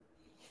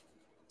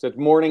So it's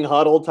morning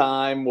huddle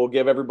time. We'll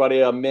give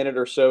everybody a minute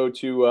or so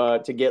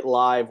to get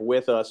live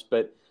with us.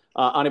 But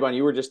Anirban,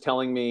 you were just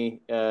telling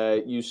me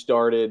you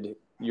started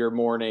your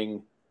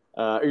morning.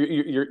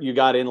 You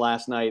got in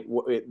last night.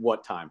 At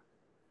what time?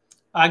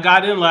 I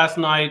got in last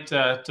night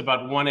to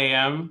about 1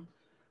 a.m.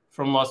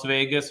 from Las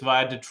Vegas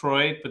via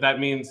Detroit, but that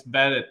means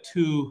bed at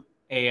 2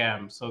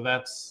 a.m. So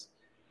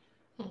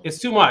it's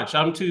too much.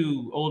 I'm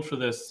too old for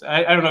this.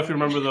 I don't know if you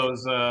remember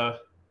those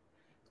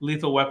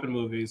Lethal Weapon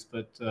movies,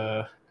 but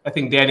I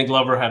think Danny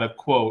Glover had a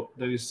quote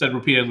that he said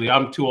repeatedly,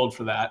 "I'm too old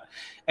for that,"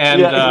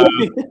 and Yeah.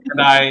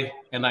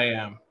 and I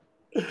am.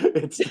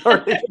 It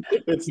started.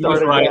 It He was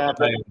started right. to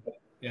happen.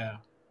 Yeah.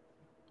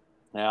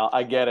 Now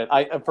I get it.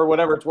 For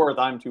whatever it's worth,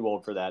 I'm too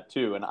old for that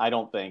too, and I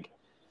don't think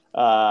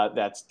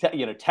that's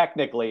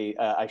technically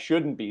I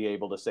shouldn't be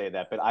able to say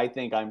that, but I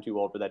think I'm too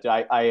old for that too.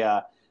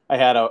 I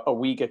had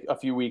a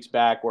few weeks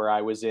back where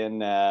I was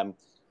in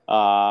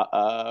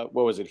what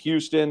was it,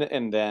 Houston,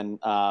 and then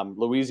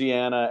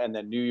Louisiana, and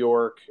then New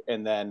York,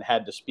 and then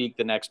had to speak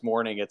the next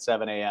morning at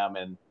 7 a.m.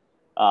 in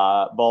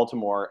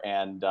Baltimore.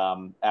 And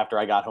after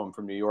I got home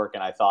from New York,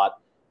 and I thought,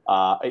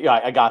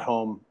 I got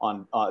home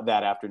on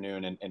that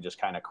afternoon and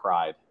just kind of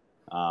cried.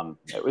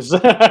 It was,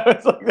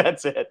 it's like,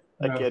 that's it.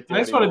 I can't do I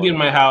just want to be in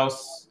my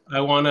house.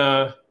 I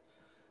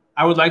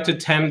would like to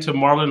tend to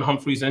Marlon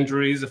Humphrey's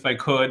injuries if I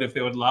could, if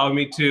they would allow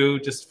me to,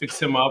 just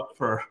fix him up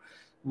for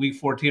week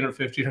 14 or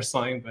 15 or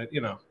something. But,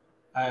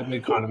 I'm an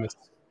economist.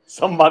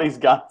 Somebody's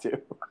got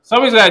to.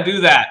 Somebody's got to do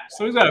that.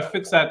 Somebody's got to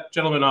fix that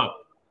gentleman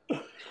up.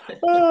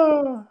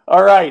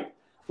 All right.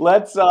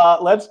 Let's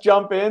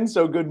jump in.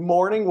 So good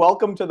morning.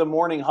 Welcome to the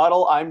Morning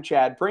Huddle. I'm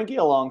Chad Prinky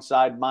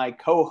alongside my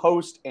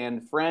co-host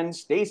and friend,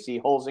 Stacy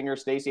Holzinger.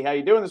 Stacy, how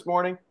you doing this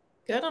morning?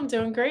 Good. I'm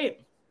doing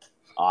great.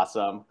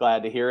 Awesome.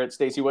 Glad to hear it.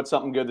 Stacy, what's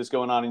something good that's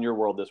going on in your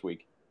world this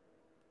week?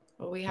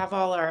 Well, we have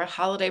all our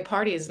holiday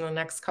parties in the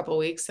next couple of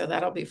weeks, so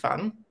that'll be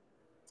fun.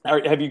 All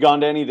right, have you gone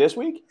to any this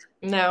week?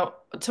 No,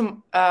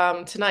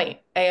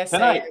 tonight,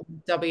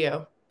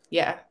 ASAW.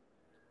 Yeah.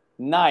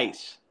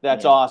 Nice.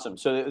 That's awesome.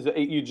 So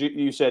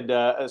you said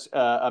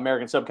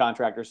American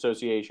Subcontractor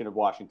Association of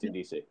Washington,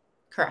 D.C.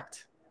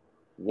 Correct.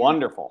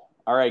 Wonderful.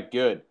 All right,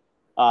 good.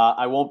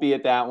 I won't be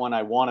at that one.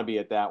 I want to be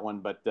at that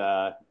one, but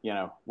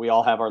we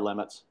all have our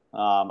limits.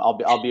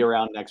 I'll be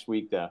around next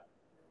week though.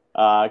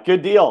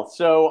 Good deal.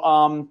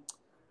 So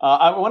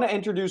I want to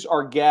introduce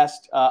our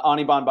guest,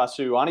 Anirban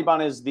Basu.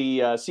 Anirban is the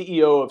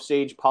CEO of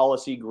Sage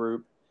Policy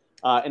Group,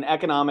 an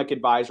economic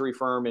advisory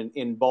firm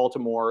in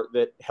Baltimore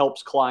that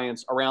helps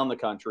clients around the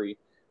country.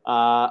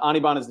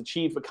 Anirban is the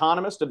chief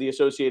economist of the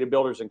Associated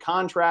Builders and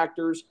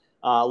Contractors,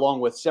 along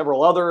with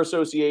several other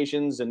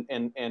associations,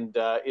 and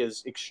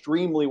is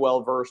extremely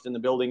well versed in the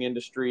building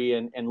industry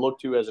and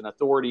looked to as an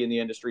authority in the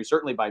industry,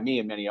 certainly by me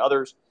and many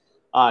others.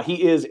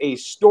 He is a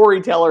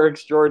storyteller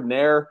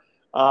extraordinaire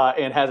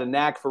and has a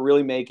knack for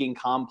really making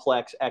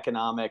complex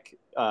economic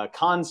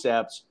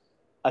concepts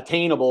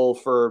attainable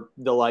for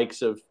the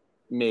likes of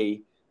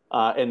me,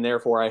 and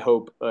therefore I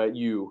hope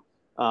you.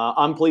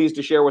 I'm pleased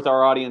to share with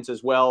our audience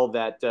as well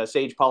that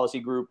Sage Policy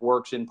Group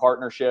works in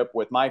partnership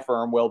with my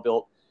firm, Well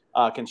Built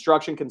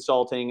Construction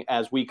Consulting,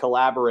 as we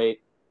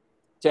collaborate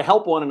to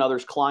help one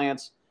another's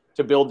clients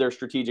to build their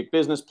strategic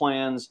business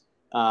plans,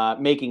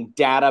 making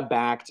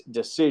data-backed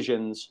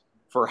decisions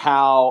for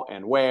how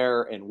and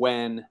where and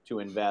when to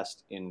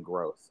invest in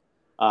growth.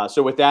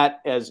 So with that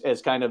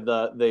as kind of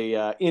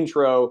the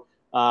intro,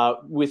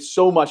 with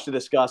so much to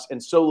discuss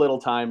and so little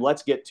time,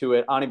 let's get to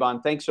it.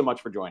 Anirban, thanks so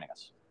much for joining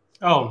us.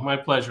 Oh, my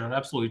pleasure.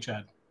 Absolutely,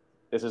 Chad.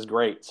 This is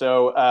great.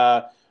 So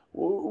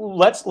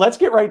let's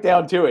get right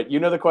down to it. You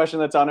know the question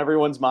that's on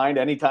everyone's mind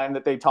anytime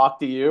that they talk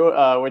to you,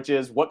 which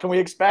is, what can we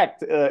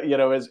expect,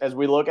 as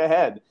we look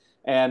ahead?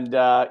 And,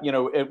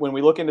 when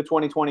we look into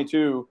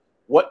 2022,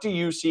 what do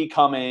you see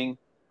coming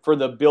for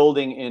the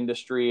building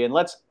industry? And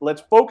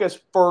let's focus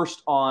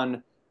first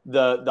on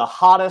the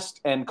hottest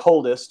and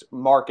coldest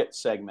market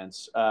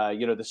segments,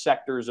 the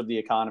sectors of the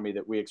economy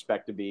that we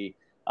expect to be,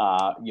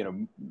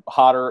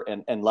 hotter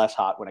and less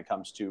hot when it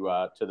comes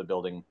to the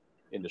building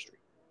industry.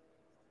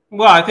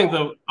 Well, I think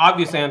the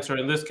obvious answer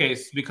in this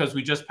case, because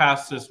we just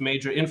passed this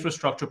major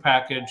infrastructure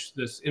package,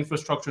 this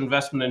Infrastructure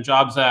Investment and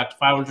Jobs Act,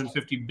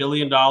 $550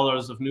 billion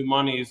of new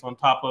monies on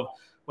top of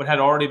what had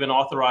already been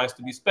authorized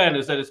to be spent,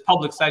 is that it's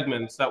public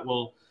segments that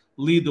will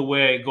lead the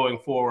way going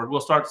forward. We'll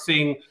start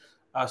seeing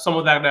some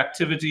of that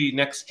activity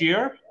next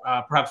year,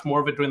 perhaps more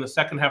of it during the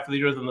second half of the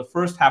year than the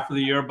first half of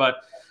the year. But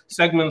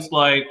segments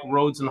like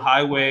roads and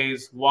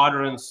highways,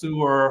 water and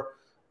sewer,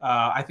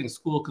 I think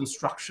school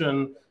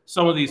construction,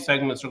 some of these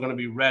segments are going to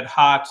be red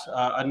hot.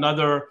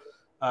 Another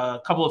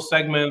couple of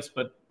segments,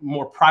 but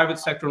more private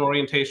sector in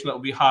orientation, that will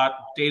be hot.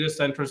 Data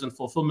centers and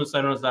fulfillment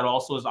centers, that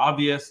also is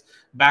obvious.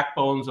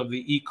 Backbones of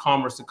the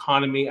e-commerce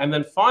economy. And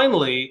then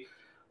finally,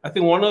 I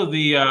think one of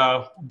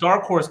the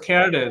dark horse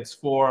candidates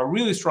for a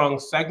really strong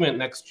segment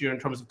next year in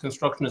terms of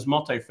construction is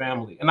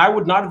multifamily. And I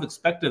would not have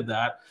expected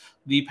that.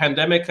 The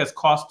pandemic has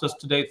cost us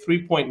to date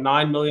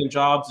 3.9 million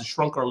jobs. It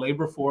shrunk our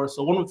labor force.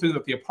 So one would think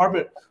that the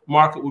apartment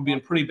market would be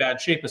in pretty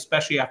bad shape,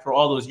 especially after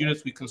all those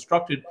units we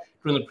constructed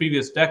during the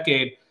previous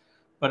decade.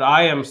 But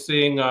I am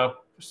seeing a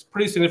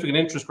pretty significant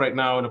interest right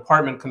now in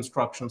apartment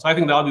construction. So I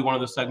think that'll be one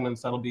of the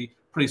segments that'll be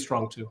pretty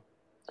strong too.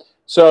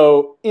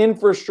 So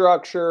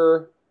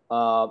infrastructure,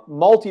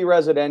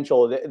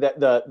 multi-residential,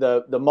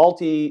 the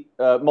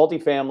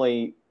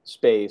multifamily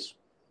space.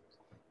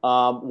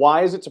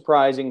 Why is it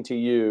surprising to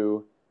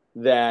you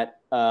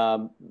that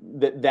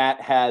that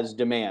has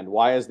demand?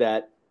 Why is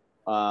that?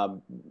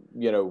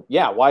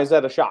 Why is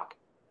that a shock?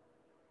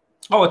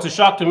 Oh, it's a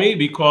shock to me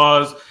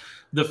because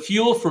the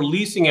fuel for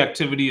leasing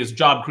activity is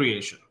job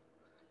creation.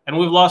 And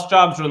we've lost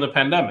jobs during the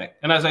pandemic.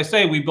 And as I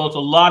say, we built a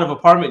lot of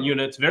apartment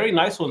units, very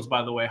nice ones,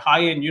 by the way,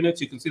 high-end units.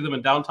 You can see them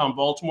in downtown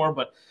Baltimore,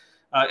 but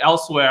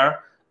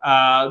elsewhere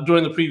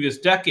during the previous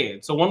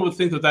decade. So one would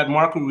think that that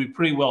market would be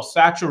pretty well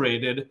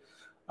saturated.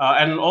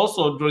 And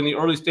also during the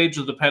early stages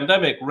of the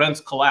pandemic,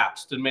 rents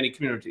collapsed in many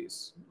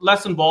communities.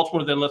 Less in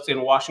Baltimore than, let's say,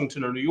 in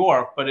Washington or New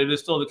York, but it is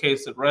still the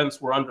case that rents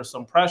were under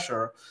some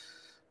pressure.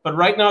 But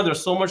right now,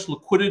 there's so much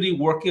liquidity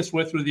working its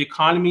way through the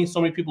economy,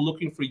 so many people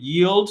looking for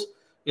yield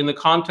in the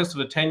context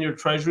of a 10-year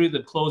treasury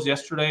that closed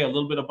yesterday a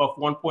little bit above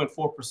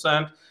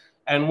 1.4%.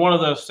 And one of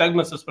the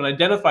segments that's been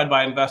identified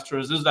by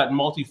investors is that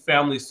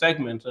multifamily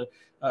segment,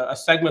 a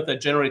segment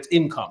that generates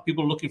income.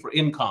 People are looking for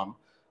income.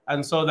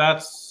 And so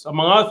that's,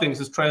 among other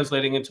things, is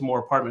translating into more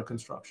apartment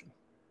construction.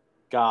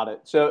 Got it.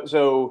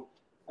 So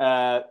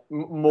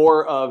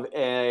more of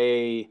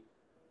a,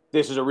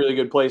 this is a really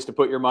good place to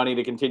put your money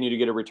to continue to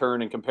get a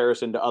return in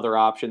comparison to other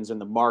options in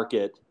the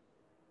market.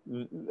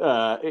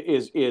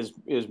 Is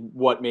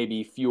what may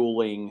be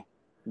fueling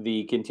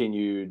the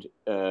continued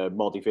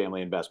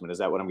multifamily investment. Is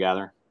that what I'm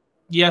gathering?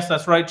 Yes,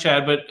 that's right,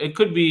 Chad, but it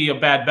could be a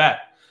bad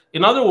bet.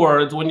 In other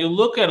words, when you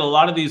look at a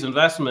lot of these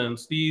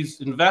investments,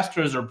 these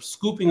investors are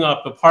scooping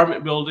up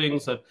apartment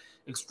buildings at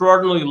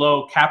extraordinarily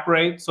low cap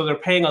rates. So they're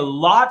paying a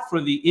lot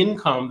for the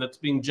income that's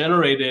being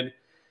generated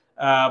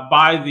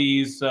by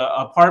these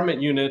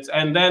apartment units.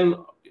 And then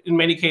in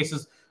many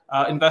cases,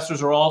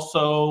 investors are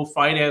also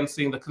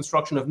financing the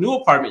construction of new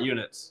apartment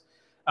units.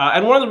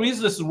 And one of the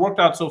reasons this has worked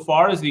out so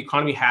far is the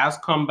economy has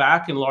come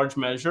back in large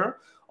measure.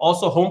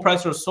 Also, home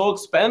prices are so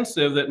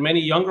expensive that many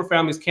younger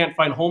families can't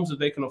find homes that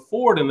they can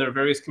afford in their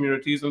various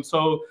communities. And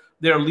so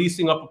they're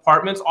leasing up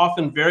apartments,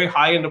 often very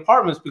high-end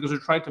apartments, because they're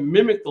trying to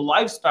mimic the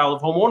lifestyle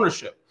of home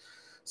ownership.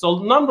 So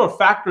a number of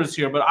factors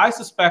here, but I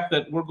suspect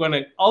that we're going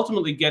to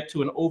ultimately get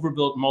to an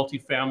overbuilt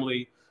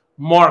multifamily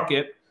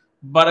market.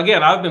 But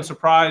again, I've been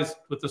surprised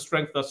with the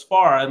strength thus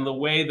far and the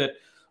way that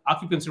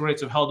occupancy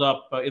rates have held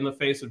up in the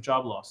face of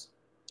job loss.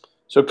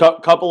 So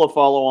couple of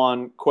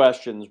follow-on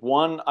questions.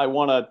 One, I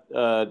want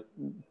to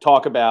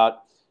talk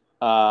about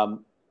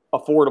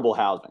affordable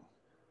housing.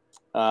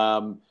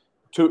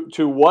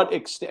 To what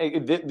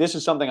extent, this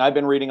is something I've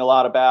been reading a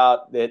lot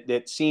about,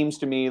 that seems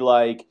to me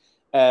like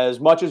as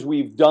much as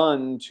we've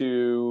done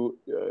to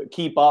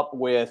keep up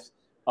with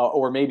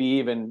or maybe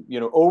even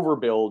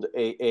overbuild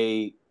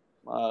a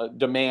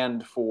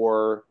demand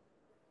for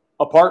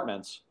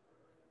apartments,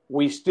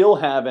 we still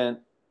haven't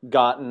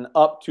gotten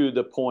up to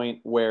the point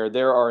where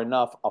there are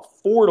enough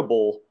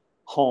affordable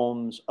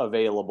homes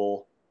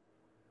available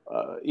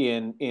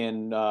in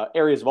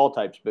areas of all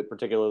types, but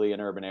particularly in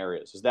urban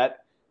areas. Is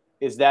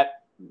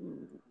that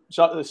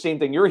the same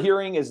thing you're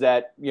hearing? Is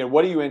that,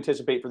 what do you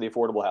anticipate for the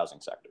affordable housing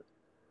sector?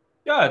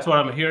 Yeah, it's what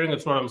I'm hearing.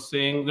 It's what I'm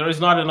seeing. There is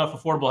not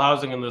enough affordable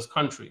housing in this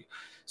country.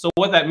 So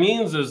what that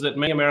means is that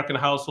many American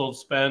households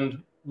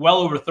spend well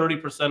over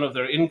 30% of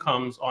their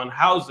incomes on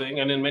housing,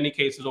 and in many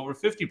cases over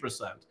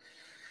 50%.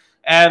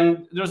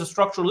 And there's a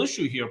structural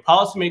issue here.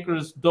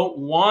 Policymakers don't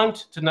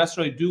want to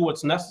necessarily do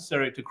what's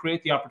necessary to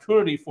create the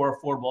opportunity for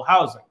affordable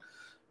housing.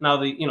 Now,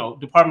 the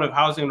Department of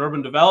Housing and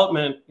Urban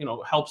Development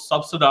helps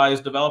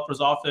subsidize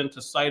developers often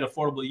to site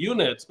affordable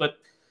units, but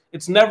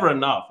it's never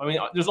enough. I mean,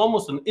 there's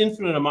almost an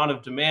infinite amount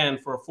of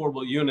demand for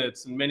affordable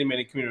units in many,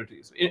 many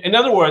communities. In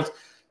other words,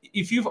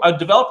 if a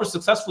developer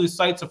successfully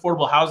sites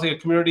affordable housing in a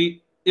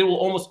community, it will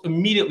almost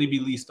immediately be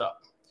leased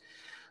up.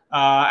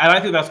 And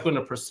I think that's going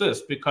to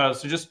persist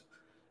because there just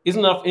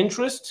isn't enough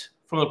interest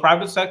from the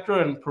private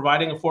sector in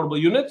providing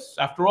affordable units.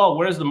 After all,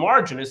 where's the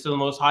margin? It's in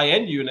those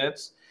high-end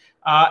units.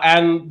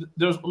 And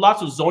there's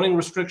lots of zoning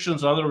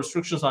restrictions and other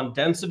restrictions on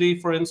density,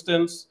 for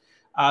instance,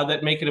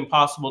 that make it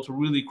impossible to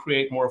really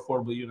create more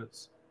affordable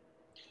units.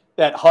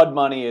 That HUD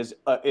money is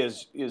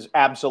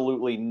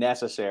absolutely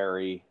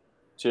necessary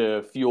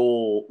to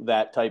fuel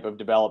that type of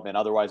development.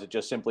 Otherwise, it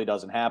just simply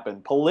doesn't happen.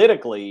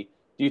 Politically,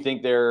 do you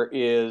think there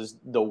is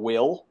the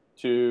will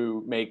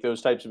to make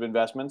those types of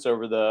investments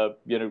over the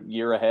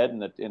year ahead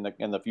and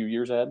in the few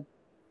years ahead?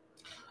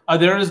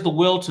 there is the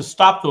will to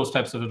stop those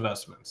types of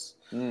investments.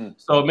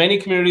 So many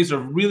communities are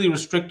really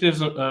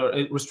restrictive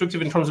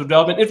in terms of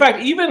development. In fact,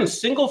 even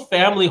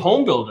single-family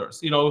home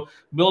builders,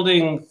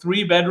 building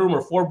 3-bedroom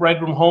or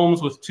 4-bedroom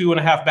homes with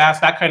 2.5 baths,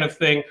 that kind of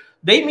thing,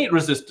 they meet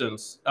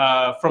resistance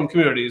from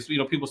communities.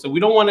 People say, we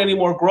don't want any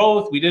more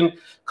growth. We didn't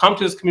come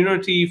to this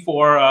community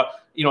for a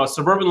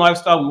suburban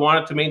lifestyle. We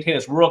wanted to maintain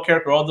its rural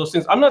character, all those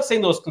things. I'm not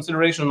saying those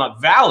considerations are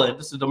not valid.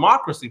 This is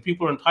democracy.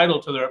 People are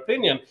entitled to their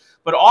opinion.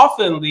 But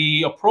often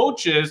the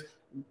approach is,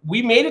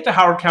 we made it to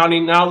Howard County,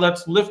 now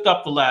let's lift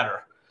up the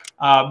ladder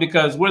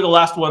because we're the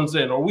last ones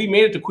in, or we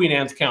made it to Queen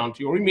Anne's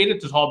County, or we made it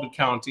to Talbot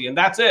County, and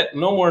that's it.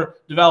 No more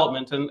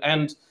development.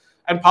 And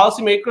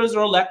policymakers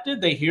are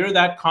elected. They hear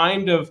that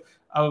kind of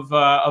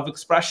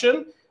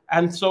expression,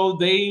 and so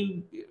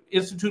they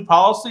institute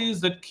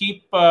policies that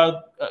keep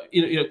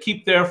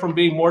there from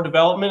being more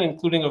development,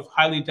 including of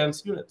highly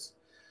dense units.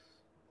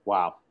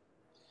 Wow.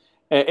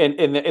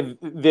 And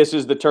this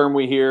is the term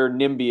we hear,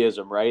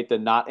 NIMBYism, right? The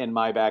not in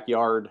my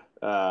backyard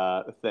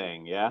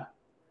thing, yeah?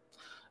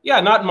 Yeah,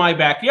 not in my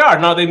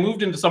backyard. Now, they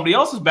moved into somebody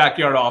else's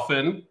backyard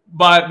often,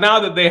 but now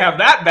that they have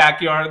that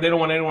backyard, they don't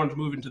want anyone to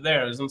move into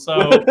theirs. And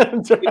so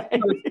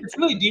it's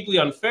really deeply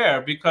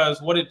unfair, because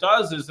what it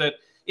does is that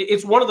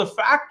it's one of the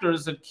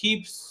factors that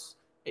keeps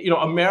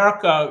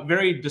America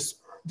very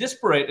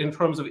disparate in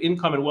terms of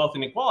income and wealth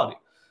inequality.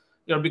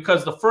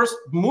 Because the first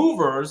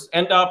movers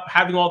end up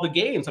having all the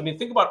gains. I mean,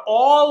 think about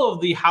all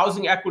of the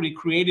housing equity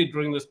created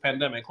during this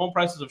pandemic. Home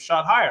prices have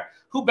shot higher.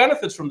 Who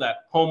benefits from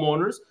that?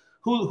 Homeowners.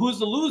 Who's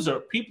the loser?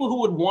 People who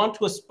would want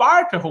to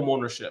aspire to home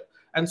ownership.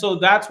 And so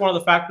that's one of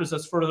the factors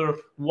that's further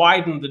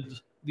widened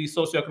the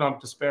socioeconomic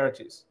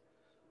disparities.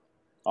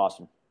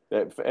 Awesome.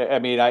 I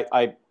mean,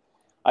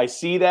 I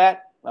see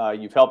that.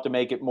 You've helped to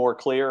make it more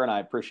clear, and I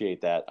appreciate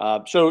that.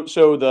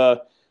 So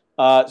the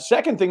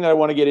second thing that I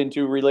want to get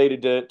into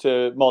related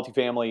to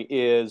multifamily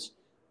is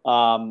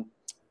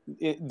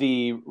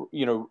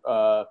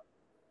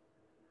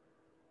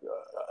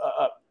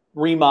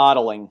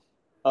remodeling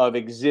of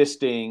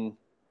existing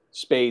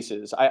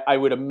spaces. I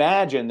would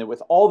imagine that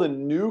with all the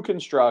new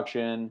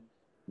construction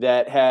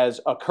that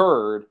has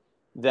occurred,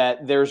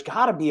 that there's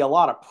got to be a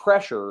lot of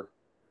pressure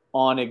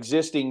on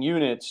existing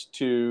units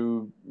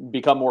to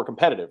become more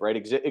competitive, right?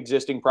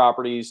 Existing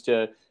properties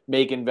to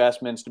make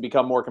investments to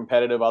become more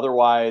competitive.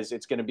 Otherwise,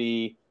 it's going to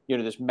be,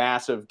 this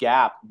massive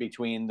gap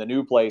between the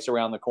new place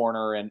around the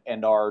corner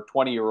and our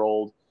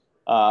 20-year-old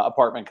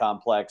apartment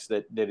complex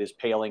that is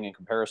paling in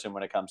comparison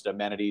when it comes to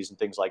amenities and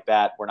things like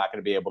that. We're not going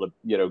to be able to,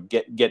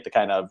 get the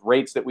kind of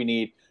rates that we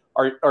need.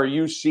 Are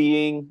you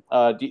seeing?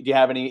 Do you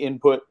have any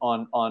input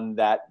on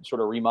that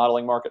sort of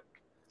remodeling market?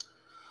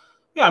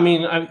 Yeah, I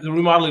mean, the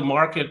remodeling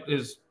market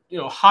is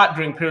hot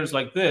during periods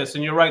like this,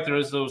 and you're right. There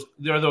are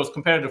those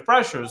competitive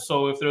pressures.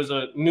 So if there's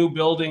a new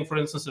building, for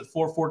instance, at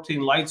 414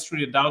 Light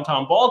Street in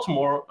downtown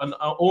Baltimore, an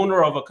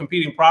owner of a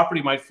competing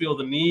property might feel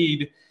the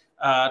need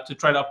to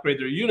try to upgrade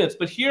their units.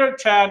 But here,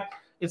 Chad,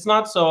 it's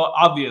not so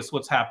obvious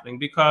what's happening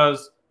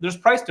because there's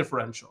price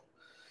differential.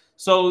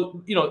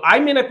 So I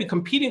may not be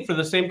competing for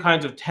the same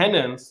kinds of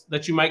tenants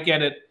that you might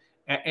get at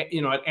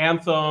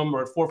Anthem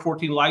or at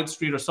 414 Light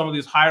Street or some of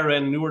these higher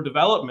end newer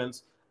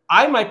developments.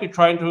 I might be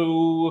trying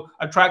to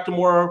attract a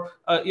more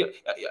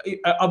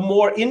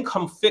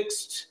income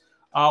fixed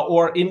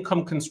or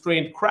income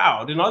constrained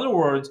crowd. In other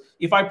words,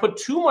 if I put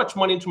too much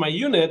money into my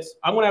units,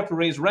 I'm going to have to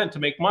raise rent to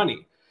make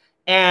money.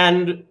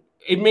 And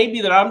it may be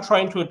that I'm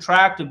trying to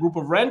attract a group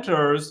of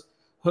renters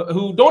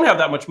who don't have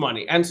that much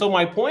money. And so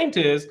my point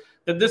is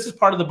that this is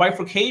part of the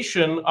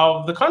bifurcation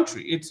of the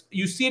country.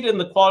 You see it in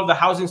the quality of the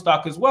housing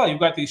stock as well. You've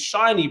got these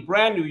shiny,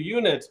 brand new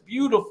units,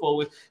 beautiful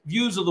with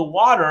views of the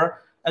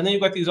water. And then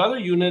you've got these other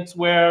units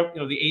where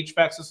the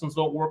HVAC systems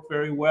don't work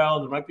very well.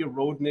 There might be a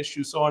rodent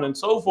issue, so on and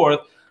so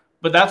forth.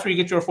 But that's where you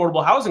get your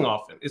affordable housing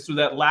often. It's through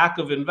that lack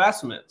of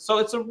investment. So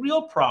it's a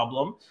real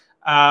problem.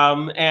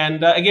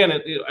 Again,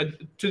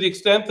 to the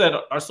extent that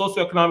our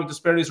socioeconomic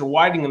disparities are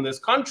widening in this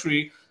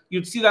country,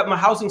 you'd see that in the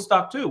housing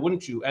stock too,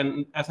 wouldn't you?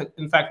 And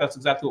in fact, that's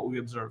exactly what we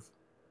observe.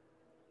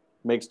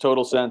 Makes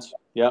total sense.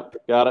 Yep,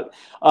 got it.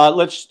 I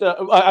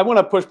want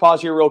to push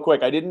pause here real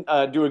quick. I didn't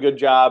do a good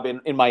job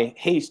in my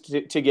haste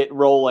to get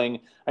rolling.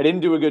 I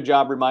didn't do a good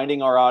job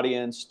reminding our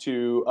audience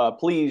to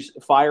please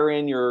fire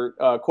in your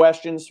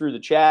questions through the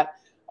chat.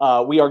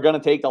 We are going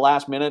to take the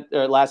last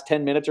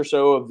 10 minutes or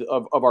so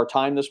of our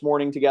time this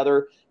morning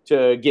together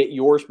to get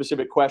your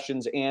specific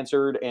questions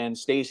answered. And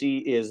Stacy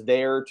is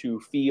there to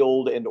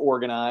field and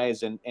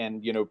organize and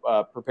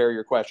prepare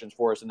your questions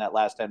for us in that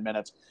last 10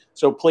 minutes.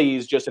 So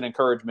please, just an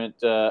encouragement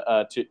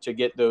to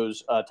get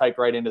those typed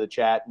right into the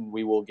chat, and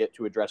we will get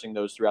to addressing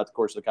those throughout the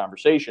course of the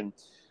conversation.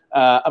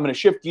 I'm going to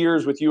shift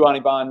gears with you,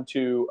 Anirban,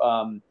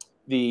 to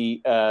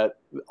the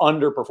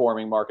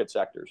underperforming market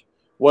sectors.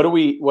 What do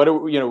we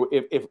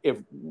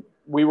if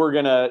we were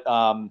going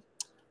to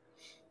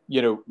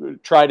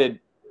try to,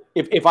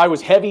 if I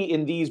was heavy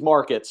in these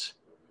markets,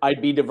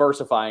 I'd be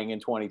diversifying in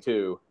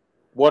 22.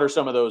 What are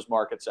some of those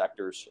market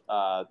sectors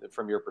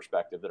from your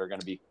perspective that are going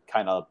to be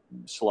kind of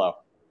slow?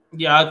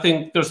 Yeah, I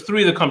think there's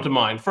three that come to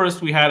mind.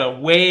 First, we had a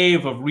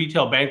wave of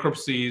retail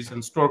bankruptcies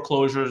and store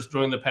closures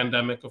during the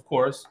pandemic, of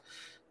course.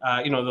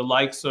 The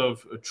likes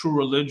of True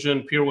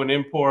Religion, Pier 1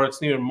 Imports,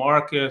 Neiman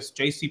Marcus,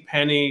 J.C.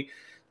 Penney,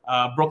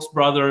 Brooks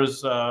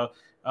Brothers,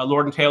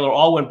 Lord & Taylor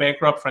all went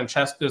bankrupt,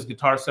 Francesca's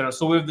Guitar Center.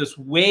 So we have this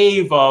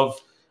wave of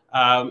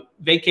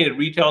vacated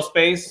retail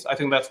space. I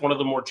think that's one of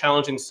the more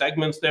challenging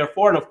segments,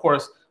 therefore. And of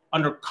course,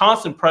 under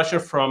constant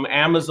pressure from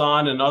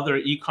Amazon and other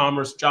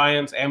e-commerce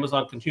giants,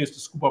 Amazon continues to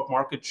scoop up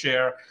market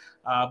share.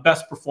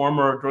 Best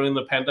performer during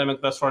the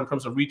pandemic thus far in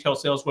terms of retail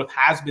sales growth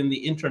has been the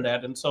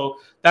internet. And so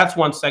that's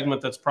one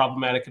segment that's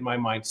problematic in my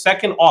mind.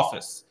 Second,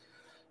 office.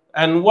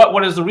 And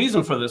what is the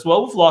reason for this?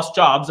 Well, we've lost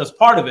jobs as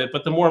part of it,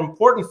 but the more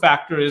important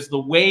factor is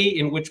the way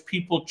in which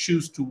people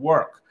choose to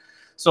work.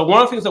 So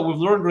one of the things that we've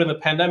learned during the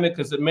pandemic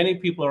is that many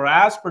people are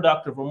as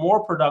productive or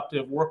more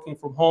productive working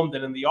from home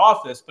than in the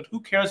office. But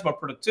who cares about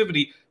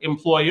productivity?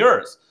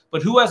 Employers.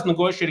 But who has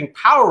negotiating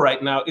power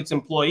right now? It's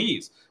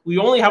employees. We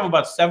only have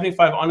about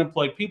 75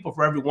 unemployed people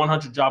for every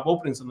 100 job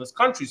openings in this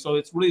country. So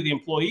it's really the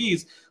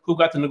employees who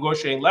got the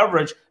negotiating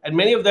leverage. And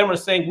many of them are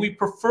saying, we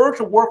prefer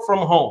to work from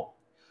home.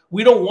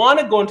 We don't want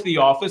to go into the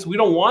office. We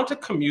don't want to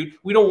commute.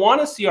 We don't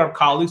want to see our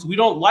colleagues. We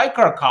don't like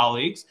our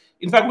colleagues.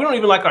 In fact, we don't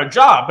even like our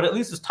job, but at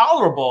least it's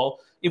tolerable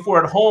if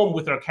we're at home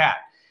with our cat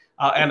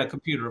and a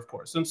computer, of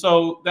course. And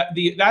so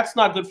that's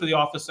not good for the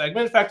office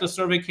segment. In fact, a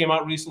survey came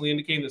out recently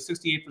indicating that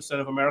 68%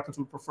 of Americans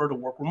would prefer to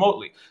work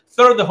remotely.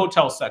 Third, the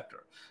hotel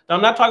sector. Now,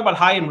 I'm not talking about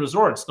high-end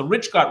resorts. The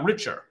rich got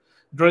richer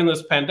during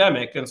this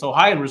pandemic, and so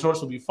high-end resorts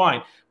will be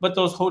fine. But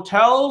those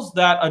hotels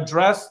that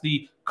address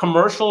the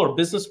commercial or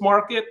business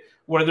market,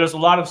 where there's a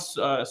lot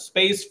of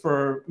space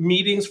for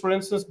meetings, for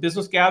instance,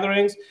 business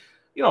gatherings,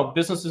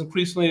 business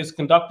increasingly is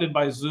conducted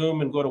by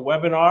Zoom and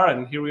GoToWebinar,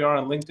 and here we are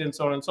on LinkedIn,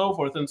 so on and so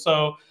forth. And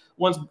so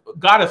one's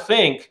got to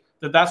think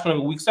that that's going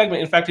to be a weak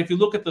segment. In fact, if you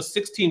look at the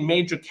 16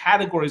 major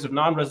categories of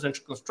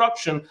non-residential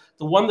construction,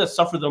 the one that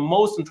suffered the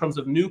most in terms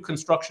of new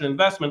construction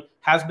investment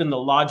has been the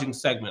lodging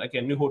segment.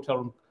 Again, new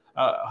hotel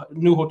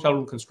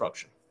room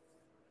construction.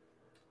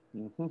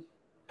 Mm-hmm.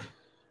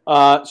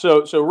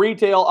 So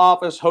retail,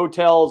 office,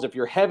 hotels. If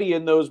you're heavy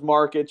in those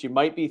markets, you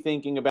might be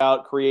thinking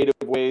about creative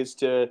ways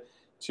to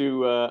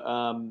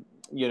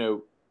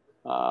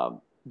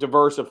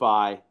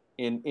diversify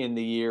in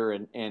the year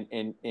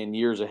and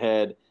years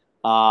ahead.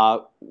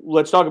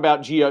 Let's talk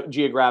about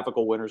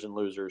geographical winners and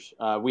losers.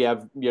 We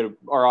have,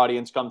 our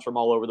audience comes from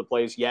all over the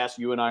place. Yes,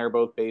 you and I are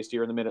both based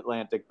here in the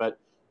Mid-Atlantic, but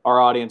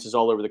our audience is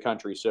all over the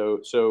country.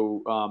 So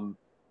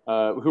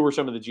who are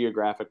some of the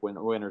geographic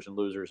winners and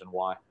losers, and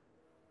why?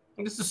 I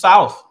think it's the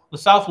South. The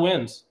South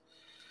wins.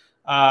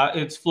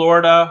 It's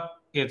Florida,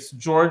 it's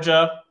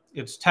Georgia,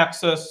 it's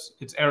Texas,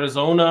 it's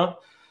Arizona.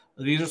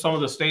 These are some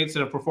of the states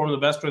that have performed the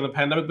best during the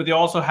pandemic, but they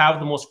also have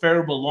the most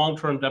favorable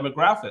long-term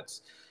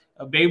demographics.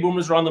 Baby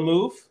boomers are on the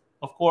move,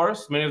 of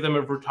course. Many of them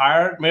have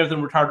retired. Many of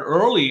them retired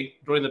early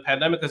during the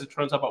pandemic, as it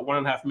turns out, about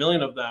 1.5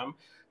 million of them.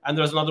 And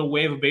there's another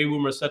wave of baby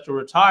boomers set to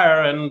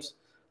retire. And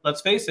let's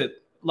face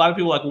it, a lot of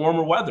people like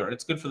warmer weather.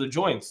 It's good for the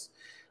joints.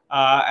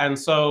 And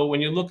so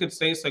when you look at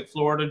states like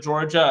Florida,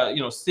 Georgia,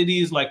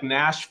 cities like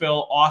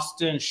Nashville,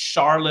 Austin,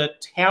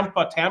 Charlotte,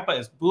 Tampa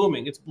is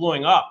booming. It's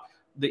blowing up.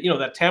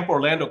 That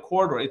Tampa-Orlando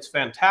corridor, it's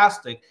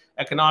fantastic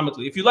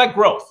economically. If you like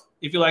growth,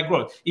 if you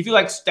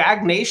like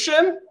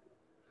stagnation,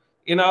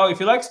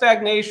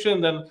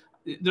 then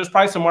there's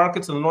probably some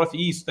markets in the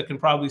Northeast that can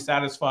probably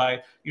satisfy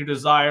your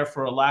desire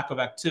for a lack of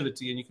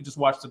activity, and you can just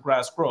watch the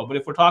grass grow. But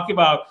if we're talking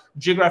about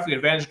geographic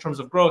advantage in terms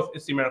of growth,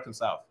 it's the American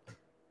South.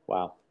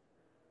 Wow.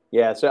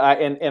 Yeah. So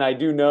I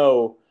do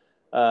know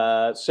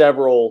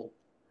several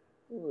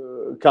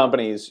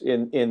companies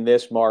in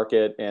this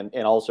market and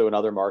also in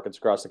other markets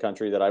across the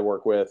country that I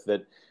work with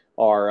that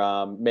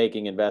are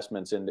making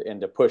investments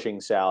into pushing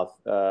south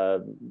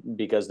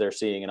because they're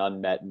seeing an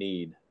unmet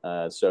need.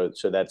 So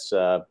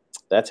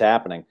that's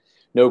happening,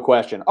 no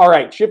question. All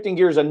right, shifting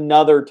gears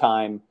another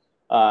time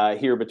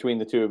here between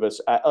the two of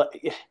us.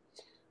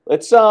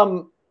 Let's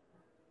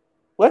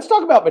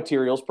talk about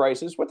materials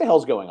prices. What the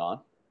hell's going on?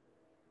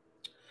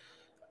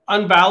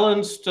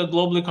 Unbalanced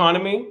global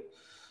economy.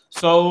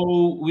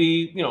 So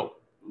we,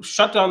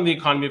 shut down the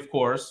economy, of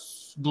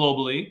course,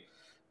 globally.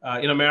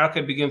 In America,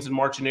 it begins in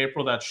March and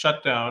April, that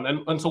shutdown.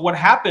 And so what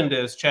happened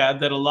is, Chad,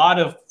 that a lot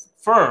of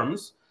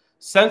firms,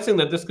 sensing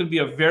that this could be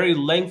a very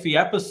lengthy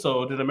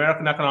episode in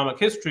American economic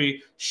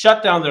history,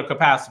 shut down their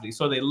capacity.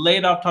 So they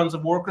laid off tons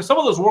of workers. Some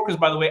of those workers,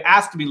 by the way,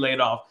 asked to be laid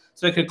off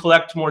so they could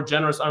collect more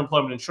generous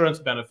unemployment insurance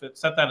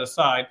benefits. Set that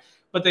aside.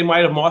 But they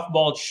might have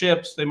mothballed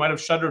ships. They might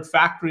have shuttered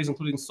factories,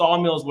 including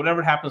sawmills,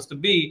 whatever it happens to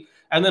be.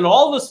 And then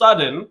all of a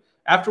sudden,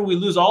 after we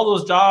lose all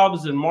those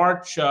jobs in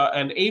March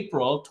and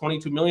April,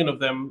 22 million of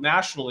them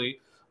nationally,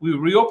 we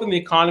reopen the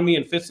economy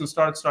in fits and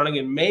starts starting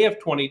in May of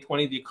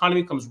 2020. The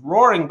economy comes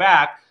roaring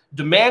back.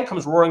 Demand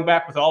comes roaring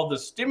back with all the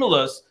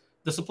stimulus.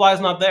 The supply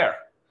is not there.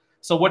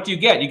 So what do? You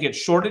get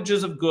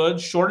shortages of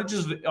goods,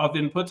 shortages of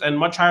inputs, and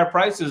much higher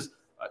prices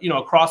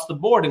across the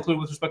board, including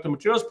with respect to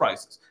materials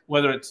prices,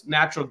 whether it's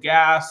natural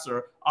gas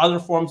or other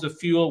forms of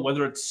fuel,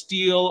 whether it's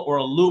steel or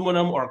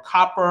aluminum or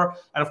copper.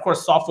 And of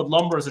course, softwood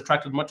lumber has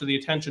attracted much of the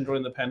attention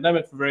during the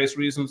pandemic for various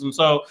reasons. And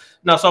so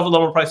now softwood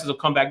lumber prices have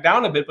come back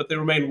down a bit, but they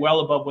remain well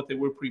above what they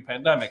were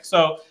pre-pandemic.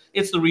 So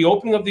it's the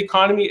reopening of the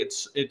economy,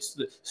 it's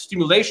the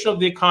stimulation of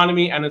the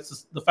economy, and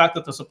it's the fact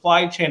that the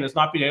supply chain has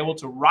not been able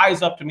to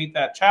rise up to meet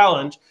that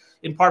challenge,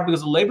 in part because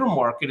the labor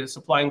market is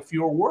supplying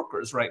fewer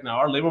workers right now.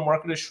 Our labor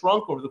market has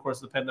shrunk over the course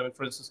of the pandemic,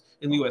 for instance,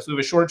 in the US. We have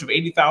a shortage of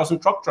 80,000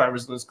 truck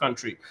drivers in this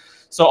country.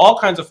 So all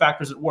kinds of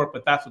factors at work,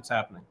 but that's what's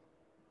happening.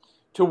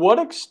 To what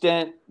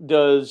extent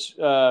does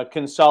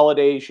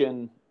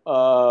consolidation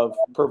of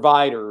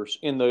providers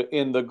in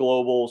the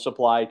global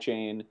supply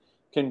chain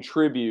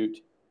contribute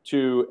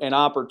to an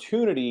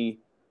opportunity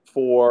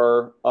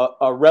for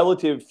a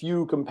relative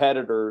few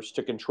competitors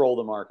to control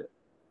the market?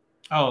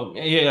 Oh,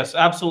 yes,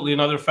 absolutely.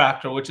 Another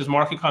factor, which is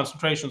market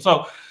concentration.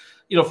 So,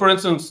 for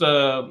instance,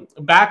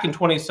 back in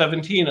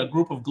 2017, a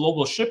group of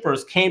global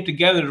shippers came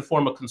together to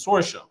form a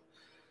consortium.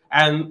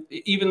 And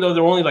even though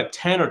there were only like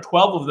 10 or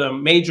 12 of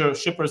them, major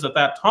shippers at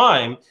that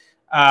time,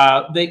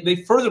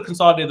 they further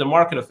consolidated the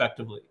market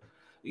effectively.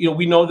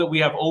 We know that we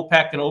have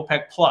OPEC and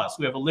OPEC plus.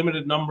 We have a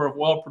limited number of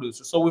oil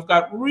producers. So we've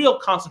got real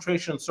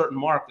concentration in certain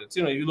markets.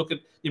 You look at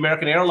the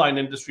American airline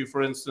industry,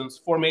 for instance,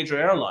 4 major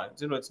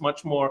airlines. It's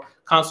much more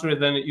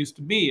concentrated than it used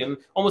to be. And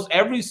almost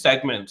every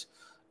segment,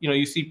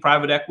 you see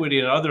private equity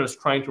and others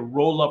trying to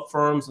roll up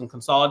firms and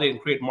consolidate and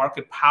create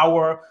market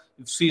power.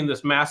 We've seen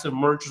this massive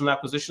mergers and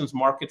acquisitions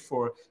market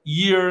for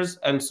years.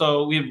 And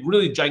so we have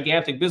really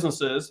gigantic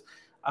businesses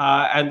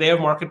and they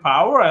have market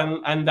power,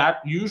 and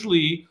that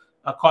usually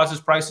causes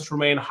prices to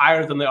remain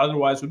higher than they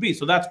otherwise would be.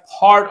 So that's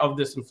part of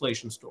this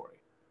inflation story.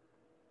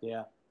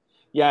 Yeah.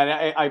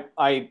 And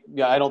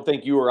I don't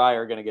think you or I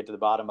are going to get to the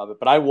bottom of it,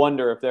 but I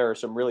wonder if there are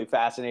some really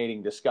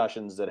fascinating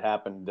discussions that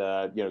happened,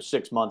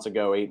 6 months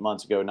ago, 8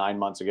 months ago, 9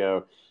 months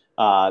ago,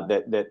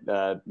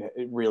 that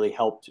really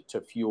helped to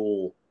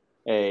fuel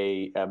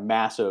a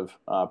massive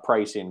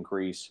price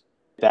increase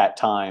at that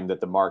time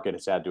that the market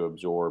has had to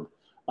absorb.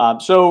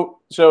 So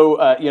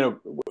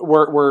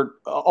we're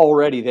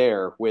already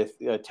there with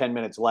 10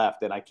 minutes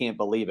left, and I can't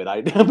believe it.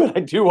 But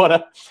I do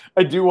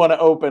want to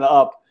open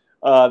up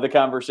the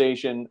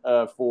conversation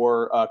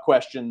for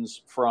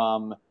questions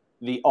from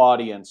the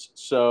audience.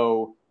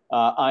 So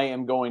I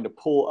am going to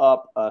pull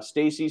up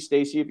Stacy.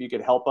 Stacy, if you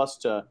could help us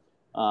to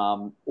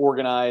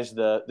organize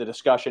the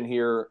discussion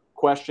here.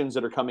 Questions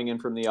that are coming in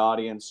from the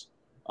audience.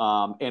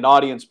 And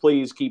audience,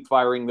 please keep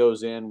firing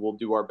those in. We'll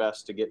do our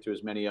best to get to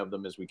as many of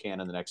them as we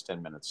can in the next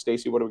 10 minutes.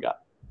 Stacy, what do we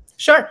got?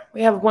 Sure.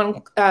 We have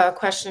one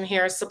question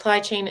here. Supply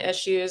chain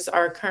issues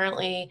are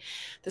currently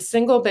the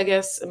single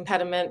biggest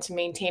impediment to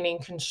maintaining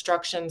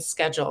construction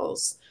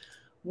schedules.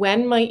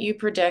 When might you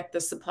predict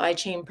the supply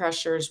chain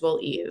pressures will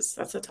ease?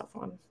 That's a tough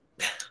one.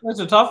 It's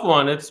a tough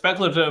one. It's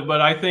speculative,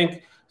 but I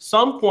think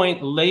some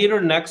point later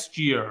next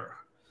year,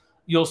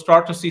 you'll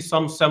start to see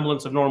some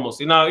semblance of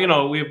normalcy.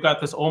 Now, we've got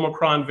this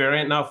Omicron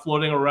variant now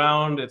floating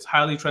around. It's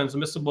highly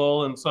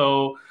transmissible. And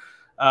so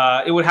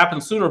it would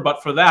happen sooner,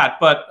 but for that.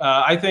 But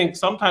I think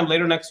sometime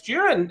later next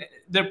year, and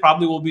there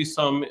probably will be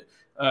some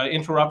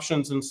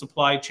interruptions in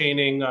supply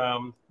chaining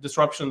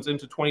disruptions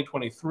into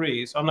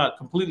 2023. So I'm not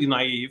completely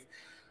naive.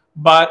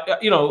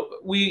 But,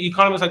 we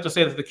economists like to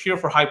say that the cure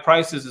for high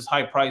prices is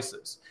high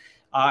prices.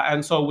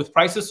 And so with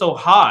prices so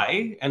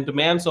high and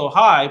demand so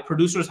high,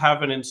 producers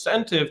have an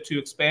incentive to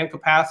expand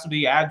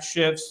capacity, add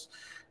shifts,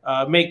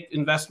 make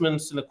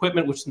investments in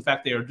equipment, which in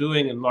fact they are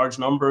doing in large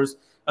numbers.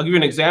 I'll give you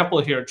an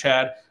example here,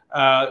 Chad.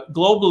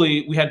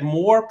 Globally, we had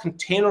more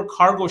container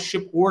cargo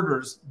ship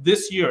orders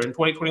this year in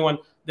 2021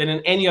 than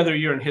in any other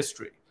year in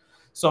history.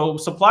 So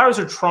suppliers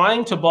are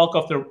trying to bulk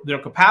up their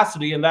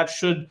capacity, and that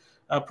should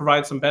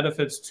provide some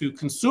benefits to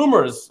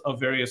consumers of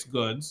various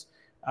goods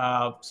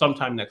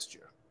sometime next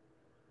year.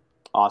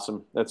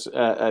 Awesome. That's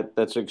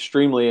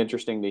extremely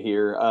interesting to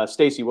hear.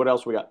 Stacy, what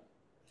else we got?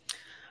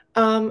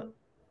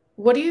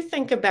 What do you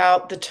think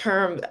about the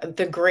term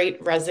 "the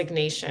Great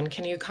Resignation"?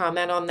 Can you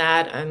comment on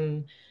that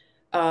and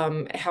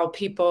how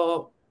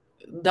people,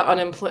 the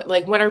unemployed,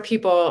 like when are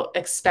people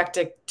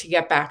expected to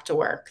get back to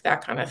work?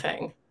 That kind of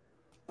thing.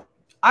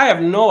 I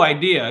have no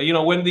idea.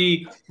 When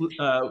the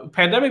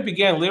pandemic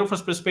began, labor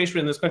force participation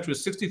rate in this country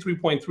was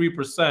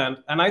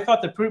 63.3%, and I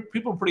thought that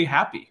people were pretty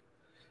happy.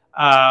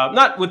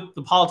 Not with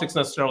the politics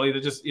necessarily,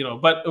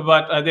 but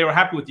they were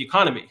happy with the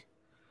economy.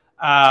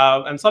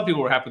 And some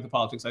people were happy with the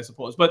politics, I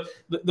suppose. But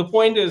the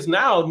point is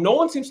now, no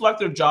one seems to like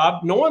their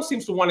job. No one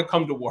seems to want to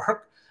come to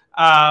work.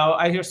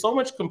 I hear so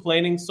much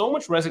complaining, so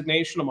much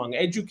resignation among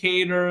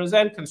educators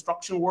and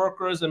construction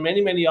workers and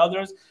many, many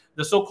others.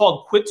 The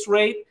so-called quits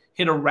rate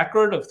hit a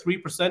record of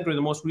 3% during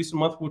the most recent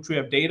month, which we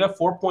have data.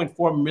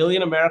 4.4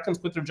 million Americans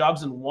quit their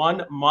jobs in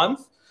 1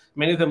 month.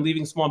 Many of them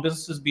leaving small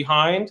businesses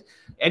behind.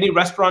 Any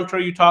restaurateur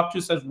you talk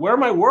to says, where are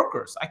my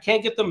workers? I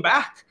can't get them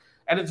back.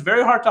 And it's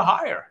very hard to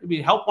hire.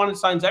 Help wanted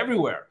signs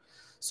everywhere.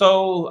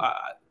 So,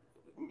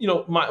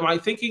 my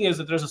thinking is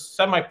that there's a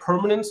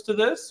semi-permanence to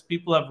this.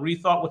 People have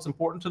rethought what's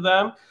important to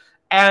them.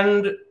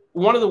 And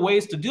one of the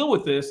ways to deal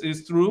with this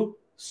is through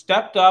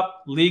stepped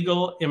up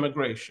legal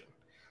immigration.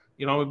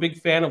 I'm a big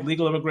fan of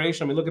legal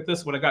immigration. I mean, look at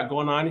this, what I got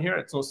going on here.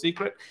 It's no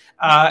secret.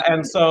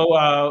 And so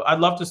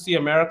I'd love to see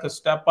America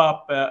step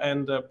up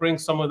and bring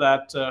some of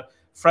that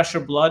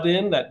fresher blood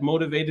in, that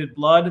motivated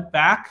blood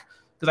back.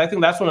 Because I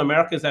think that's when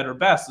America is at her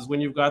best, is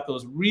when you've got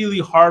those really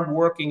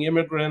hardworking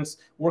immigrants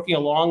working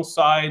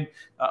alongside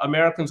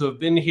Americans who have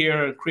been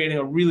here and creating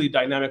a really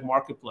dynamic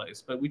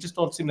marketplace. But we just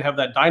don't seem to have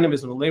that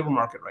dynamism in the labor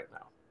market right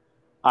now.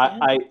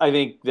 I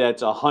think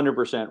that's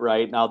 100%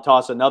 right. And I'll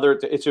toss another.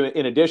 It's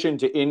in addition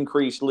to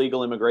increased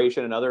legal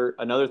immigration.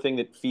 Another thing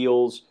that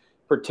feels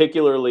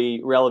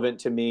particularly relevant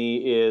to me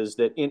is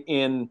that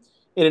in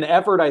an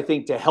effort, I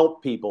think, to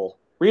help people.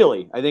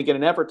 Really, I think in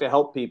an effort to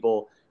help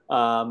people,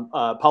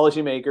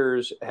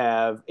 policymakers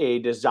have a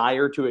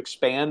desire to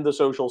expand the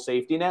social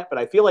safety net. But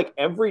I feel like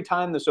every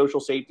time the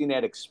social safety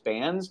net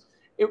expands,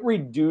 it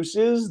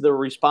reduces the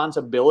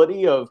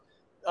responsibility of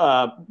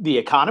the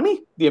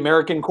economy, the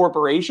American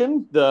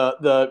corporation,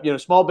 the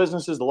small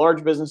businesses, the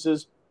large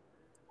businesses,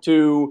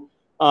 to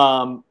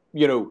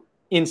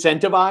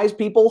incentivize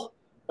people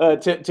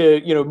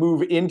to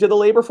move into the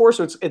labor force.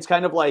 So it's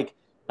kind of like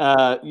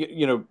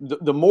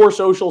the more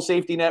social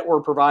safety net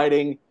we're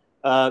providing,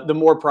 the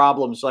more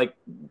problems like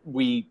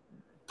we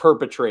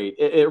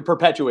perpetuate.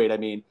 I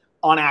mean,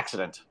 on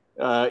accident.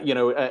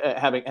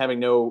 Having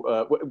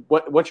no.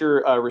 What's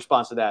your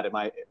response to that?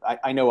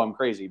 I know I'm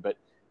crazy, but.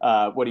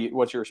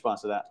 What's your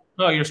response to that?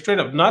 No, you're straight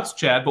up nuts,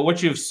 Chad. But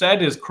what you've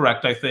said is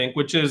correct, I think,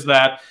 which is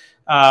that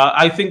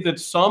I think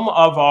that some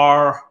of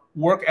our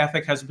work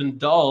ethic has been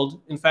dulled,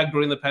 in fact,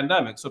 during the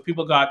pandemic. So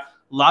people got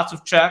lots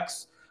of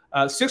checks.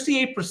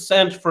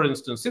 68%, for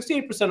instance,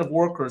 68% of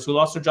workers who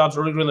lost their jobs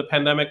early during the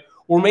pandemic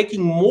were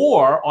making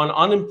more on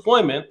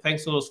unemployment,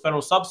 thanks to those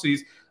federal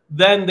subsidies,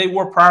 than they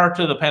were prior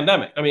to the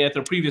pandemic. I mean, at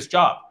their previous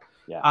job.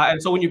 Yeah.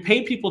 And so when you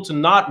pay people to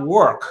not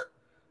work,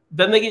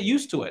 then they get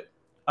used to it.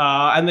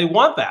 And they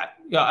want that.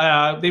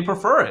 They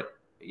prefer it,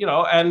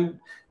 and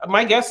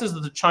my guess is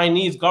that the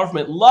Chinese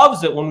government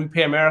loves it when we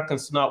pay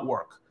Americans to not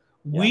work.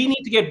 Yeah. We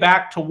need to get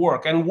back to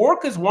work. And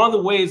work is one of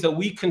the ways that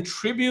we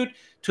contribute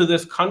to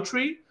this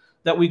country,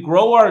 that we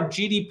grow our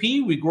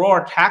GDP, we grow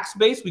our tax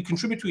base, we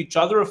contribute to each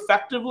other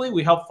effectively.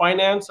 We help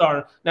finance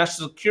our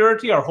national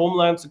security, our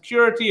homeland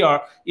security,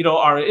 our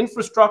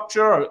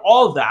infrastructure,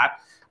 all of that.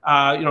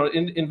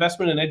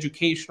 Investment in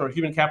education or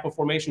human capital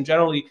formation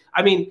generally.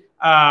 I mean,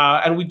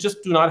 and we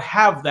just do not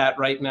have that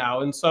right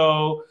now. And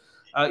so,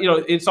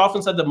 it's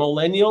often said that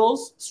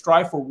millennials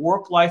strive for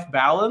work-life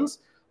balance.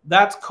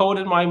 That's code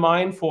in my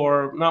mind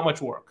for not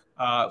much work,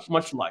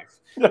 much life.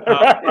 And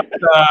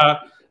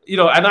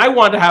I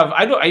want to have.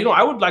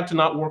 I would like to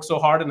not work so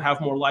hard and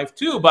have more life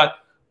too. But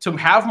to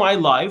have my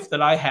life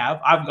that I have,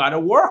 I've got to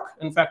work.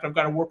 In fact, I've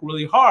got to work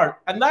really hard.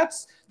 And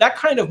that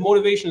kind of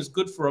motivation is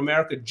good for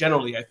America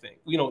generally, I think.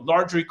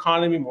 Larger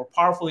economy, more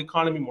powerful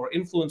economy, more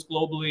influence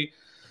globally.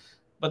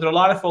 But there are a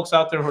lot of folks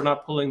out there who are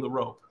not pulling the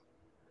rope.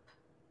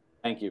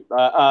 Thank you.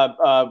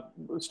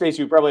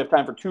 Stacey, we probably have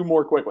time for two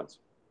more quick ones.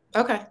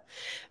 Okay.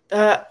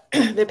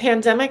 The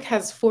pandemic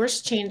has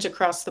forced change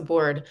across the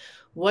board.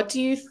 What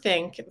do you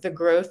think the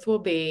growth will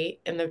be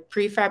in the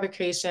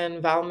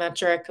prefabrication,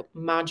 volumetric,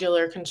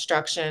 modular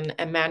construction,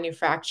 and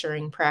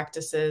manufacturing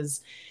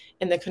practices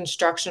in the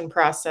construction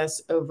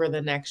process over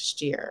the next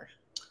year?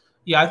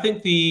 Yeah, I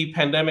think the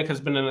pandemic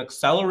has been an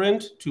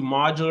accelerant to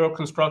modular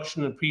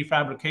construction and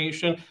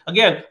prefabrication.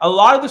 Again, a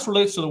lot of this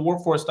relates to the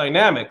workforce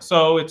dynamic.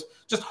 So it's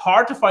just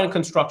hard to find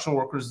construction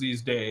workers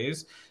these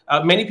days.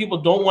 Many people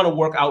don't want to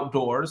work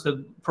outdoors. They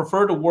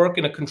prefer to work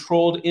in a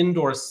controlled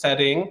indoor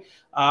setting.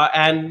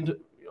 And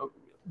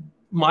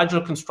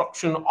modular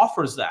construction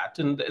offers that,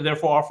 and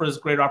therefore offers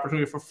greater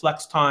opportunity for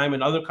flex time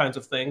and other kinds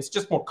of things,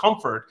 just more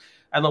comfort.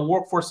 And the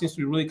workforce seems to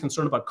be really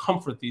concerned about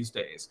comfort these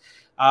days.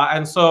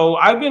 And so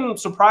I've been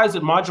surprised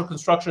that modular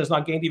construction has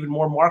not gained even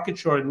more market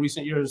share in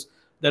recent years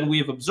than we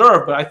have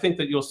observed. But I think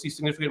that you'll see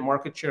significant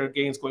market share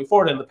gains going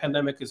forward, and the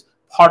pandemic is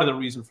part of the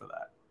reason for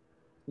that.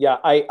 Yeah,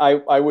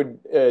 I would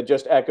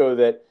just echo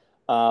that.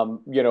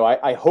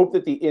 I hope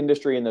that the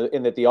industry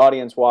and that the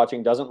audience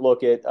watching doesn't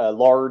look at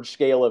large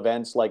scale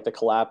events like the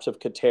collapse of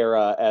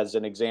Katerra as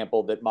an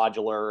example that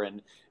modular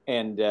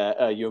and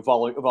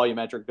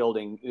volumetric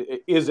building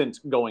isn't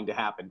going to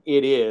happen.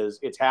 It is.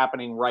 It's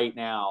happening right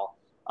now.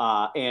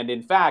 And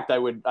in fact, I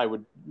would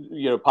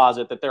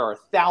posit that there are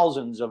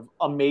thousands of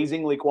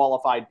amazingly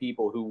qualified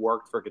people who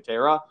worked for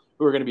Katerra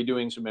who are going to be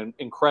doing some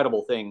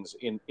incredible things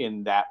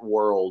in that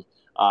world.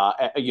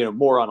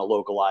 More on a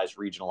localized,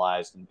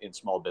 regionalized, and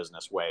small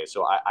business way.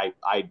 So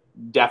I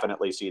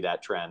definitely see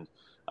that trend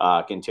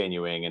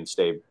continuing and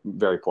stay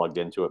very plugged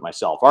into it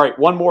myself. All right,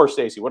 one more,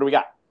 Stacey. What do we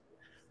got?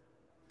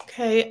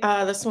 Okay,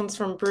 this one's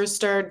from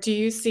Brewster. Do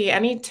you see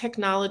any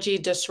technology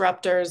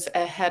disruptors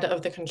ahead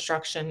of the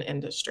construction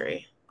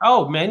industry?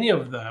 Oh, many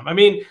of them. I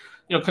mean,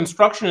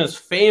 construction is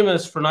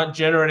famous for not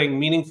generating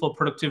meaningful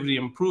productivity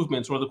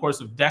improvements over the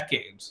course of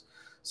decades.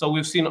 So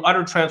we've seen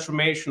utter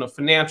transformation of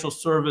financial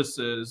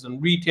services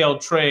and retail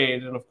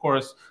trade and, of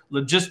course,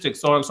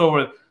 logistics, so on and so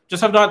forth.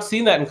 Just have not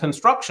seen that in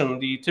construction.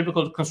 The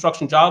typical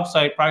construction job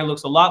site probably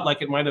looks a lot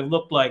like it might have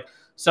looked like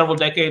several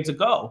decades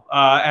ago.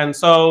 And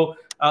so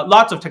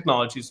lots of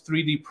technologies,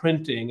 3D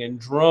printing and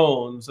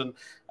drones. And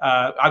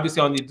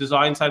obviously on the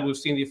design side, we've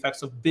seen the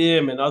effects of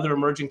BIM and other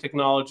emerging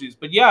technologies.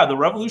 But yeah, the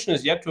revolution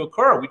is yet to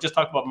occur. We just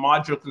talked about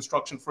modular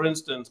construction, for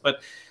instance,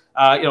 but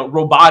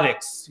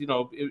robotics,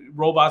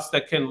 robots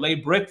that can lay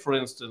brick, for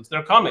instance,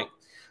 they're coming.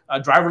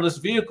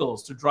 Driverless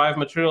vehicles to drive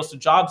materials to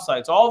job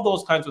sites, all of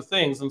those kinds of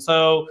things. And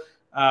so,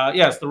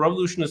 yes, the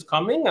revolution is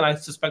coming, and I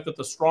suspect that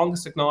the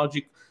strongest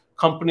technology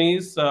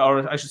companies,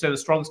 or I should say the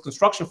strongest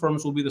construction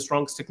firms, will be the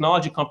strongest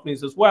technology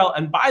companies as well.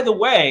 And by the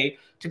way,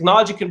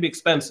 technology can be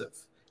expensive,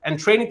 and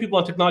training people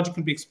on technology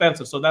can be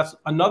expensive. So that's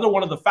another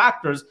one of the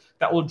factors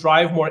that will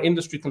drive more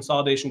industry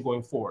consolidation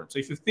going forward. So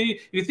if you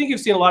think you've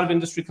seen a lot of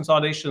industry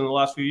consolidation in the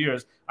last few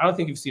years, I don't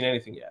think you've seen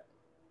anything yet.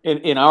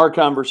 In our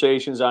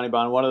conversations,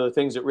 Anirban, one of the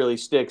things that really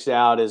sticks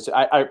out is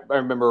I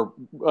remember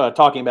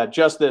talking about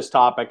just this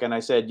topic, and I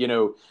said,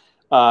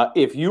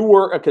 if you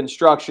were a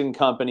construction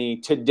company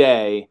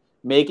today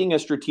making a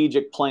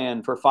strategic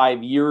plan for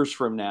 5 years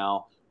from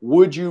now,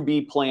 would you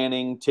be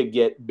planning to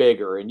get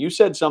bigger? And you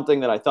said something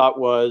that I thought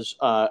was,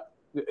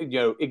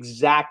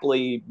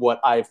 exactly what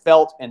I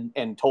felt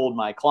and told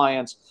my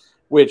clients,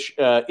 which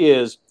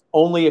is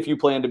only if you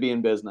plan to be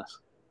in business,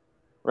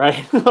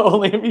 right?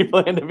 Only if you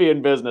plan to be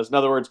in business. In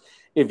other words,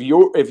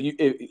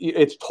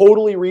 it's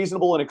totally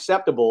reasonable and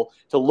acceptable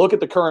to look at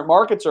the current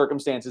market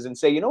circumstances and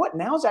say, you know what,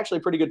 now is actually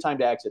a pretty good time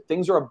to exit.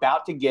 Things are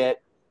about to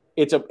get.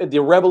 The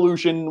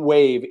revolution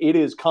wave. It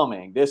is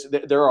coming.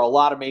 There are a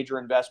lot of major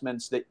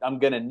investments that I'm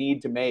going to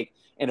need to make,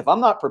 and if I'm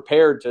not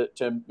prepared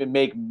to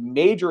make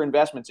major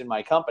investments in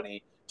my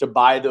company to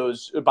buy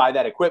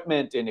that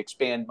equipment and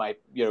expand my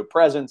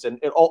presence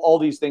and all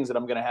these things that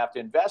I'm going to have to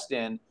invest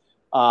in,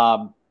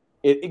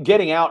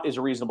 getting out is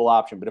a reasonable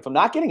option. But if I'm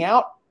not getting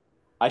out,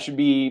 I should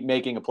be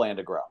making a plan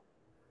to grow.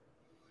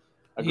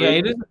 Agreed? Yeah,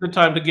 it is a good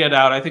time to get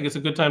out. I think it's a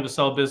good time to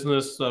sell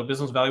business.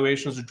 Business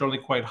valuations are generally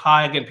quite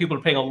high. Again, people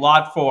are paying a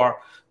lot for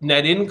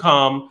net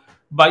income,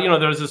 but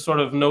there's this sort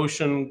of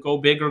notion, go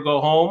big or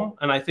go home.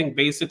 And I think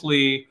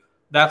basically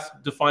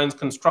that defines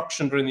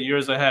construction during the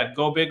years ahead.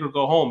 Go big or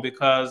go home,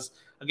 because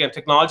again,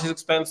 technology is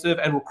expensive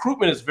and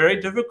recruitment is very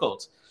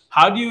difficult.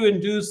 How do you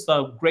induce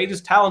the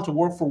greatest talent to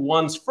work for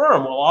one's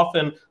firm? Well,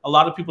 often a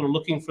lot of people are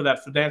looking for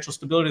that financial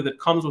stability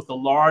that comes with a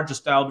large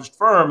established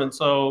firm. And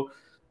so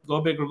go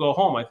big or go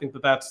home. I think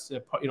that's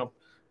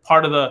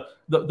part of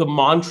the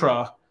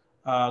mantra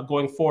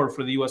going forward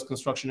for the U.S.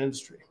 construction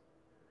industry.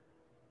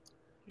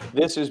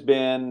 This has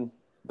been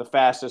the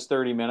fastest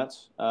 30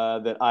 minutes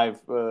that I've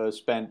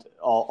spent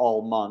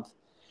all month.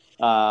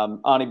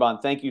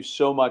 Anirban, thank you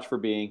so much for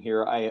being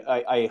here.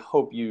 I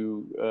hope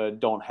you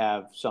don't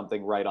have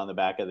something right on the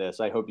back of this.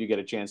 I hope you get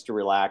a chance to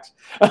relax.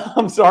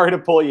 I'm sorry to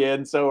pull you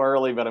in so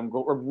early, but I'm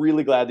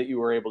really glad that you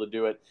were able to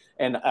do it.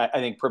 And I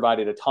think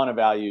provided a ton of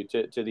value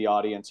to the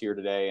audience here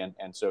today.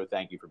 And so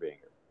thank you for being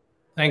here.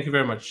 Thank you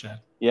very much, Chad.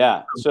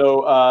 Yeah.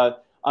 So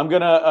I'm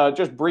going to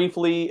just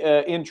briefly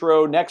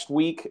intro next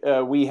week.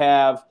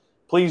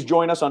 Please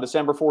join us on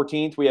December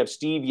 14th. We have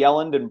Steve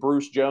Yelland and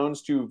Bruce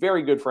Jones, two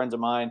very good friends of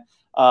mine.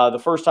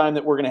 The first time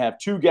that we're going to have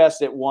two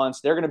guests at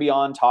once. They're going to be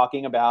on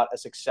talking about a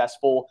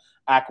successful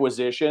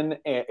acquisition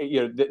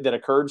that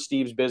occurred.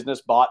 Steve's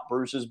business bought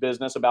Bruce's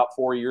business about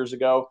 4 years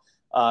ago.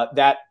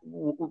 That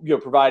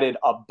provided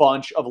a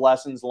bunch of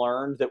lessons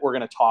learned that we're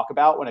going to talk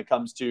about when it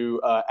comes to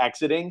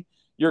exiting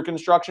your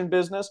construction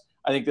business.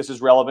 I think this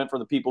is relevant for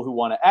the people who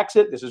want to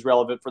exit. This is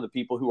relevant for the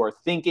people who are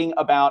thinking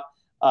about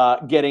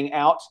getting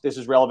out. This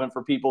is relevant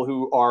for people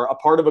who are a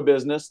part of a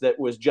business that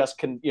was just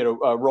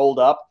rolled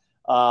up.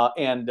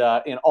 And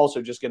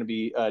also just going to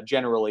be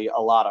generally a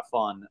lot of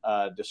fun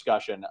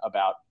discussion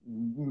about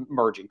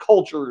merging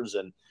cultures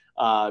and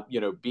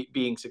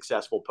being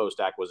successful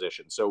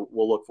post-acquisition. So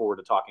we'll look forward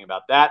to talking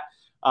about that.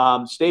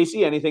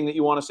 Stacy, anything that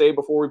you want to say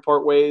before we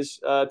part ways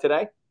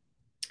today?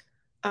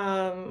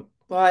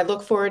 Well, I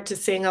look forward to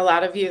seeing a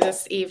lot of you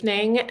this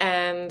evening,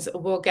 and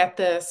we'll get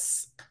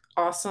this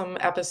awesome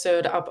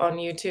episode up on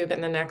YouTube in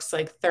the next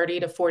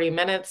 30 to 40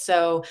 minutes.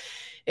 So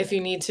if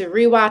you need to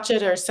rewatch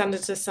it or send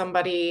it to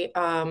somebody,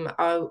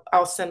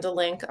 I'll send a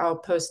link. I'll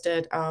post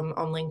it on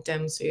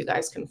LinkedIn so you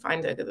guys can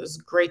find it. It was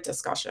a great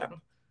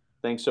discussion.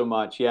 Thanks so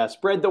much. Yeah,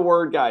 spread the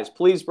word, guys.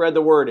 Please spread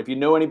the word. If you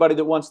know anybody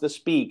that wants to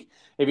speak,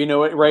 if you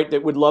know it, right,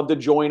 that would love to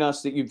join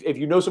us, if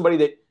you know somebody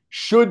that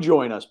should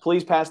join us,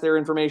 please pass their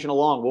information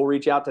along. We'll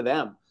reach out to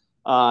them.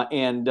 If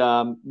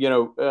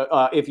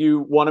you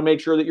want to make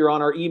sure that you're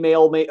on our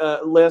email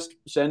list,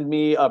 send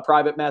me a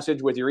private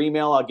message with your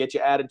email. I'll get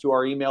you added to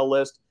our email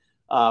list,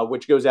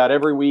 which goes out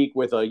every week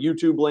with a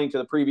YouTube link to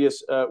the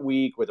previous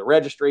week, with a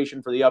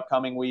registration for the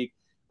upcoming week.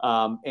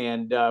 We're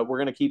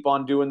going to keep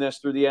on doing this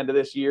through the end of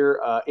this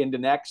year into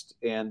next,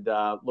 and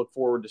look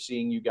forward to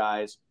seeing you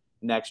guys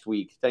next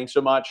week. Thanks so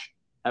much.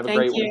 Have a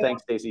great one.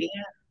 Thanks, Stacey.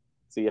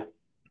 See ya.